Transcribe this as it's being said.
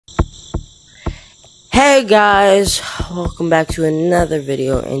Hey guys, welcome back to another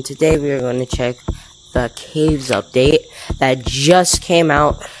video, and today we are going to check the caves update that just came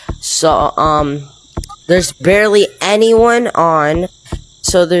out. So, there's barely anyone on,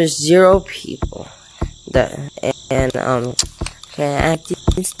 so there's 0 people. Okay,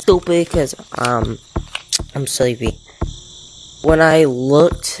 acting stupid because, I'm sleepy. When I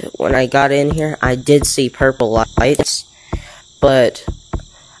got in here, I did see purple lights, but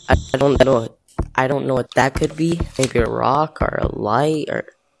I don't know what that could be. Maybe a rock or a light or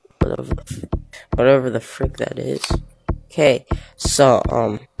whatever the frick that is. Okay, so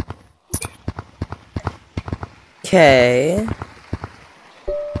okay.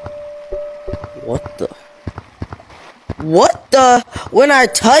 What the? When I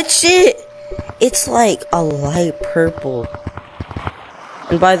touch it, it's like a light purple.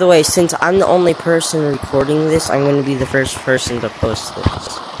 And by the way, since I'm the only person recording this, I'm going to be the first person to post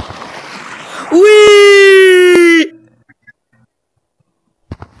this. Whee!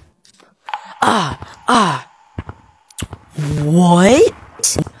 What?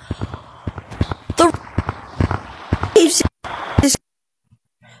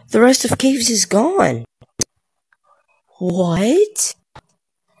 The rest of caves is gone. What?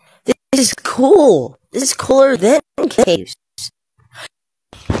 This is cool. This is cooler than caves.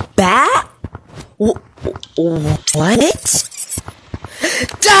 Bat? What?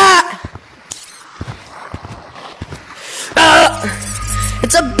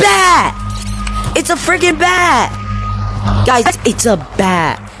 It's a bat! It's a friggin' bat! Guys, it's a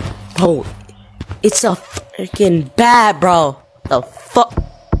bat. Bro, it's a freaking bat, bro. The fuck?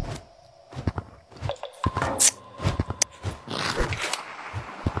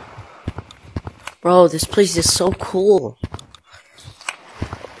 Bro, this place is so cool.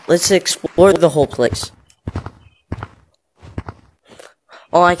 Let's explore the whole place.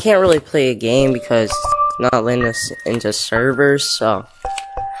 Oh, I can't really play a game because it's not letting us into servers, so.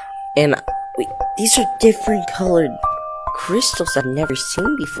 And wait, these are different colored crystals I've never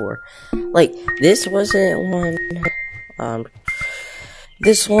seen before. Like, this wasn't one.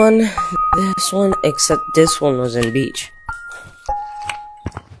 This one, except this one was in beach.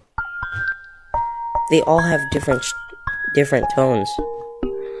 They all have different tones.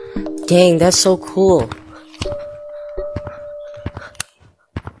 Dang, that's so cool.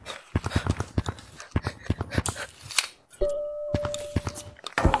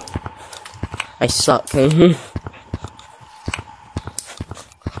 I suck.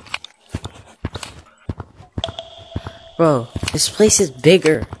 Bro, this place is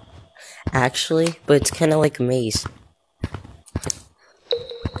bigger, actually, but it's kind of like a maze.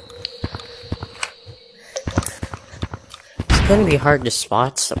 It's gonna be hard to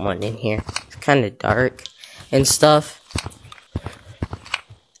spot someone in here. It's kind of dark and stuff.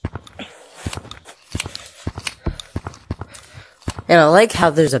 And I like how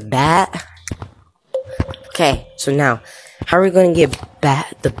there's a bat. Okay, so now, how are we gonna get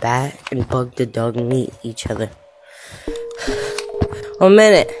the bat and Bug the dog meet each other? 1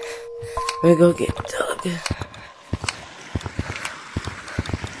 minute. Let me go get Doug.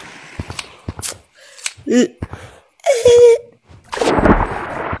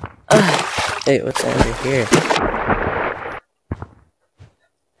 Wait, what's under here?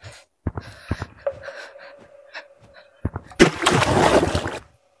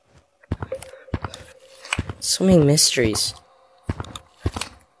 So many mysteries.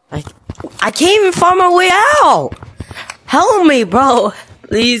 I can't even find my way out! Help me, bro!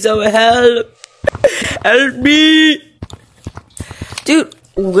 Please, help! Help me! Dude,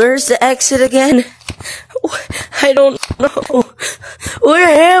 where's the exit again? I don't know. Where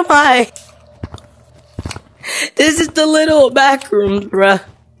am I? This is the little back room, bruh.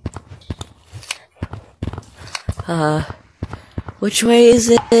 Which way is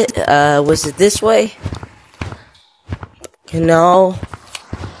it? Was it this way? No.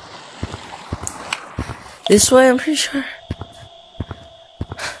 This way, I'm pretty sure.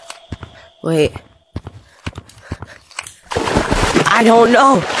 Wait. I don't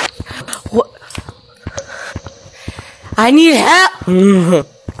know. What? I need help.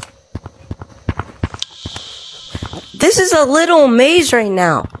 This is a little maze right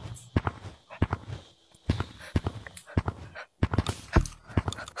now.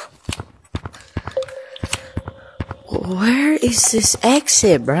 Where is this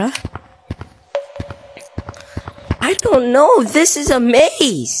exit, bruh? I don't know. This is a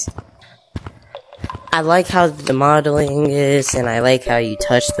maze. I like how the modeling is, and I like how you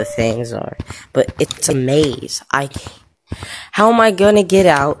touch the things are, but it's a maze. How am I gonna get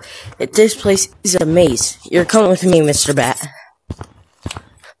out? This place is a maze. You're coming with me, Mr. Bat.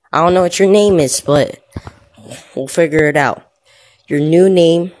 I don't know what your name is, but we'll figure it out. Your new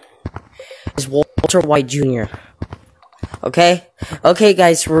name is Walter White Jr. Okay? Okay,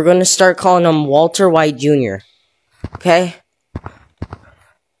 guys, we're gonna start calling him Walter White Jr. Okay?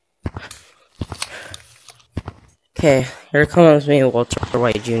 Okay, here comes me, Walter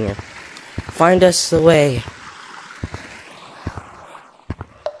White Jr. Find us the way.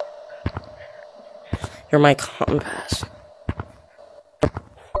 You're my compass.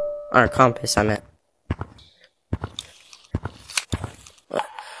 Or compass, I meant.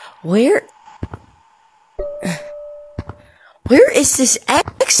 Where is this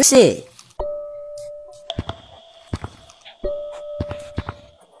exit?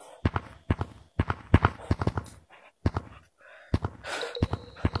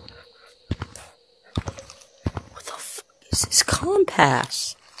 What the fuck is this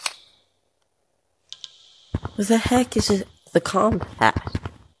compass? What the heck is it? The compass?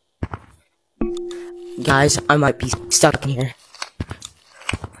 Guys, I might be stuck in here.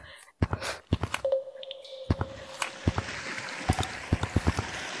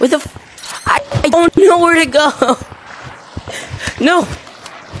 Where the I don't know where to go. No.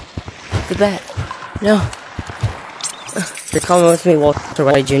 The bat. No. They're coming with me, Walter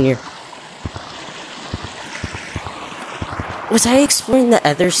White Jr. Was I exploring the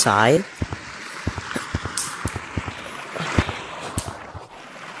other side?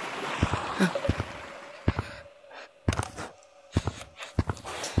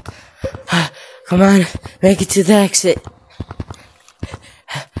 Come on, make it to the exit.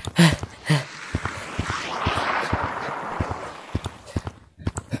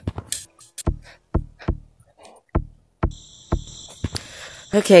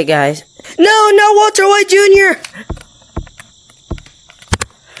 Okay, guys. No, Walter White Jr.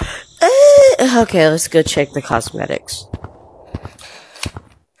 Okay, let's go check the cosmetics.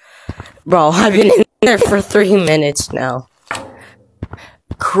 Bro, I've been in there for 3 minutes now.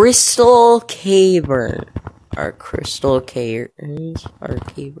 Crystal Cavern. Or Crystal Caverns. Or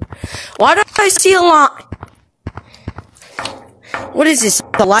Cavern. Why do I see a lot? What is this?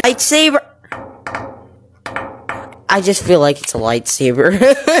 The lightsaber? I just feel like it's a lightsaber.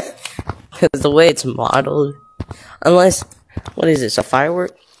 Because the way it's modeled. Unless, what is this, a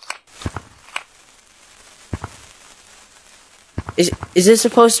firework? Is this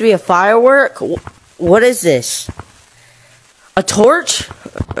supposed to be a firework? What is this? A torch?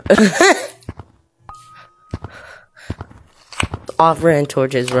 Off-brand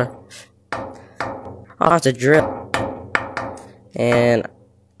torches, bro. Oh, it's a drill. And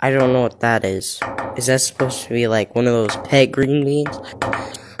I don't know what that is. Is that supposed to be like one of those pet green beans?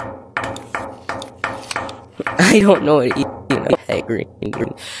 I don't know what pet green beans.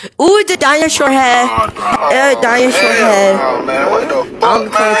 Ooh, the dinosaur head. Dinosaur head. Oh, man, what the I'm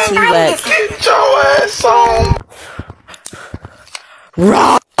fuck, man? T-Rex. Get your ass on.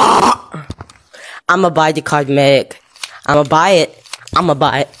 Raw. I'ma buy the cosmetic. I'ma buy it.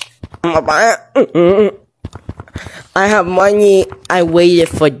 I have money. I waited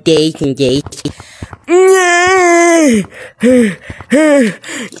for days and days.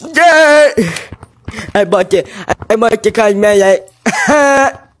 I bought the cosmetic.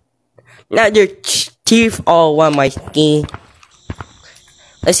 Now your teeth all on my skin.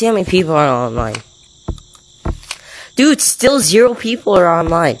 Let's see how many people are online. Dude, still 0 people are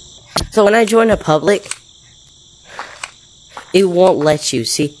online. So when I join a public, it won't let you,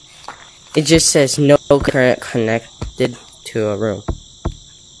 see? It just says no current connected to a room.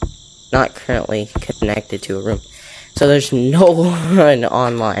 Not currently connected to a room. So there's no one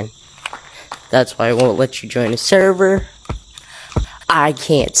online. That's why it won't let you join a server. I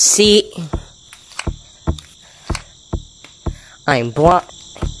can't see. I'm blind.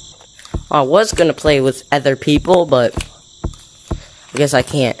 I was gonna play with other people, but I guess I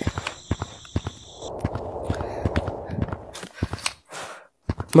can't.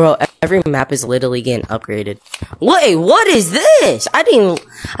 Bro, every map is literally getting upgraded. Wait, what is this? I didn't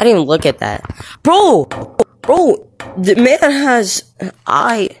look at that. Bro, the man has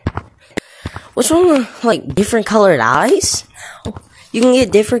what's wrong with, like, different colored eyes? You can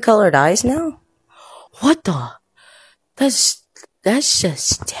get different colored eyes now? What the? That's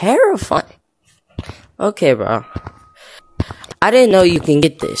just terrifying. Okay, bro. I didn't know you can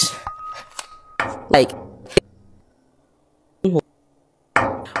get this. Like,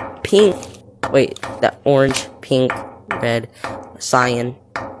 pink. Wait, that orange, pink, red, cyan,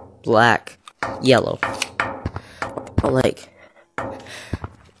 black, yellow. But like,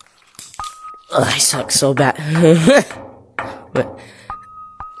 I suck so bad. But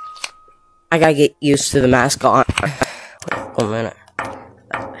I gotta get used to the mask on. Wait, 1 minute.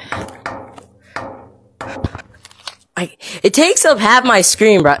 It takes up half my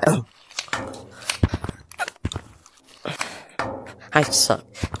screen, bro. I suck.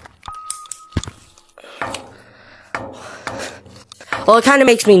 Well, it kind of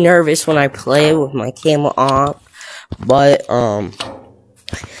makes me nervous when I play with my camera off, but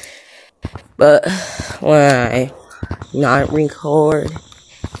when I not record,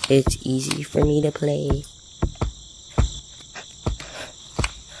 it's easy for me to play.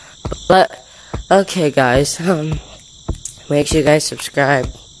 But okay, guys, make sure you guys subscribe.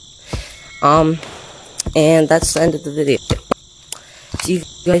 And that's the end of the video. See you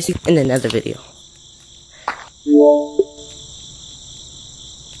guys in another video.